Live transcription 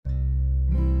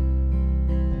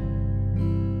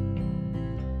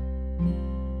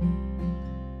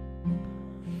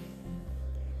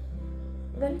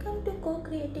Welcome to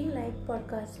Co-Creating Life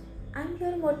podcast. I'm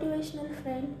your motivational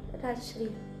friend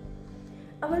Rajshri.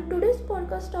 Our today's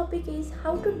podcast topic is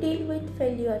how to deal with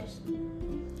failures.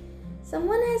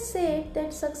 Someone has said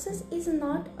that success is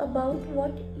not about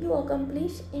what you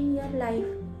accomplish in your life.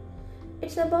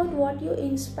 It's about what you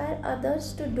inspire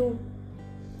others to do.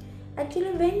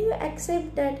 Actually, when you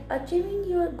accept that achieving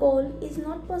your goal is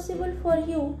not possible for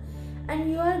you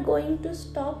and you are going to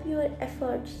stop your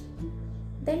efforts,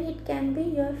 then it can be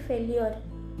your failure.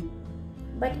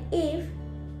 But if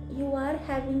you are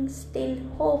having still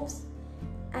hopes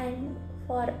and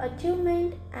for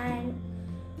achievement and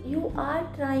you are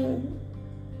trying,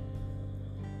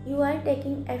 you are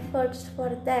taking efforts for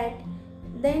that,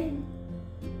 then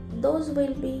those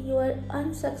will be your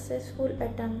unsuccessful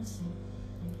attempts.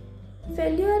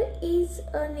 Failure is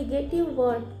a negative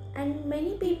word and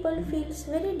many people feels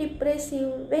very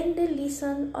depressive when they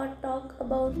listen or talk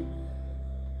about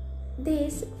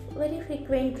this very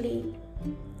frequently.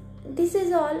 This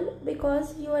is all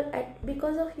because of your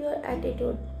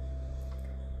attitude.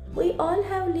 We all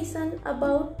have listened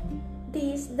about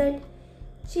this, that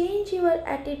change your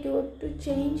attitude to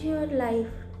change your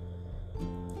life.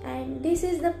 And this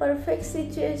is the perfect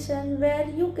situation where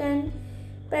you can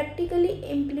practically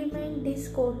implement this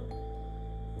code.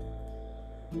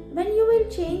 When you will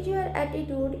change your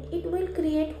attitude, it will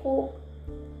create hope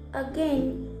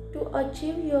again to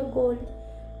achieve your goal.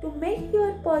 To make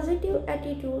your positive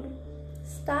attitude,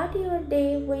 start your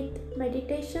day with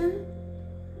meditation,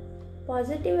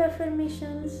 positive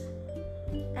affirmations,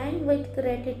 and with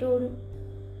gratitude.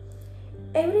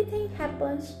 Everything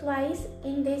happens twice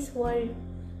in this world.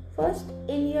 First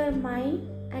in your mind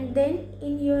and then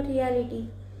in your reality.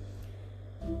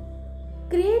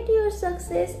 Create your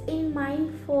success in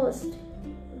mind first,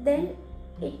 then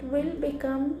it will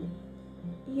become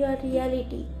your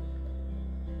reality.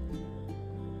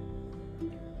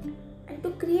 And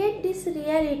to create this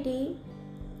reality,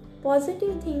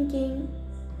 positive thinking,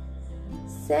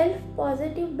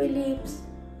 self-positive beliefs,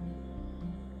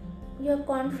 your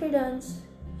confidence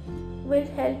will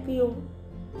help you.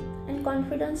 And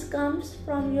confidence comes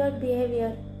from your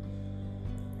behavior.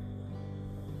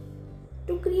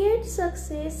 To create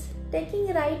success,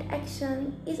 taking right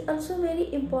action is also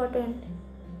very important.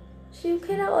 Shiv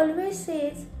Khera always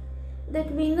says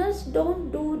that winners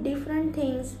don't do different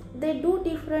things. They do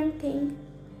things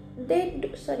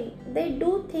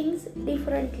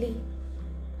differently.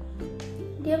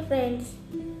 Dear friends,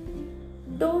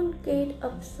 don't get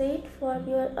upset for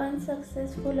your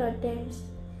unsuccessful attempts.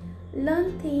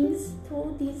 Learn things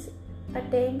through these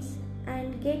attempts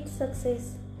and get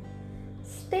success.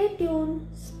 Stay tuned,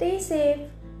 stay safe.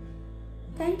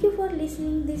 Thank you for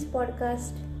listening this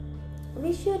podcast.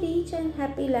 Wish you a rich and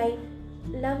happy life.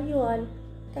 Love you all.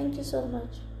 Thank you so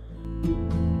much.